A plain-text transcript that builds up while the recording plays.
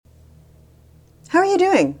How are you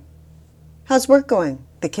doing? How's work going?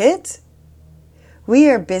 The kids? We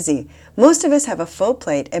are busy. Most of us have a full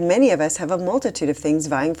plate, and many of us have a multitude of things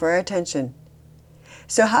vying for our attention.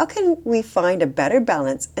 So how can we find a better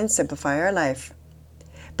balance and simplify our life?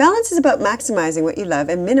 Balance is about maximizing what you love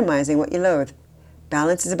and minimizing what you loathe.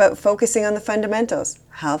 Balance is about focusing on the fundamentals: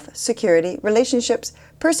 health, security, relationships,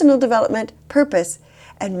 personal development, purpose,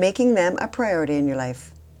 and making them a priority in your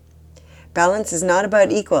life. Balance is not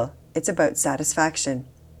about equal, it's about satisfaction.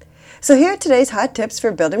 So here are today's hot tips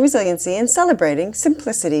for building resiliency and celebrating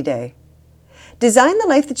Simplicity Day. Design the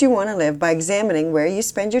life that you want to live by examining where you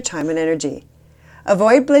spend your time and energy.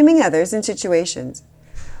 Avoid blaming others and situations.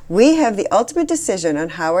 We have the ultimate decision on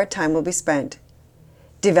how our time will be spent.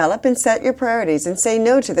 Develop and set your priorities and say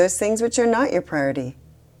no to those things which are not your priority.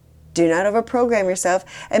 Do not overprogram yourself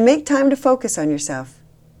and make time to focus on yourself.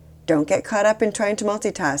 Don't get caught up in trying to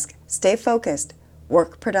multitask. Stay focused.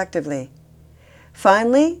 Work productively.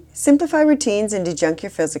 Finally, simplify routines and dejunk your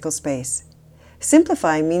physical space.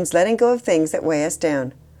 Simplifying means letting go of things that weigh us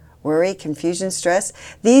down. Worry, confusion, stress,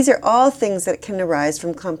 these are all things that can arise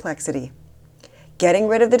from complexity. Getting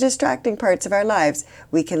rid of the distracting parts of our lives,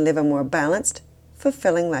 we can live a more balanced,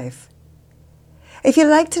 fulfilling life. If you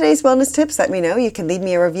like today's wellness tips, let me know. You can leave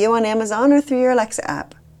me a review on Amazon or through your Alexa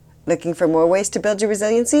app. Looking for more ways to build your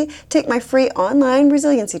resiliency? Take my free online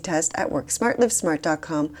resiliency test at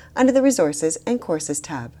WorkSmartLivesmart.com under the Resources and Courses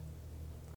tab.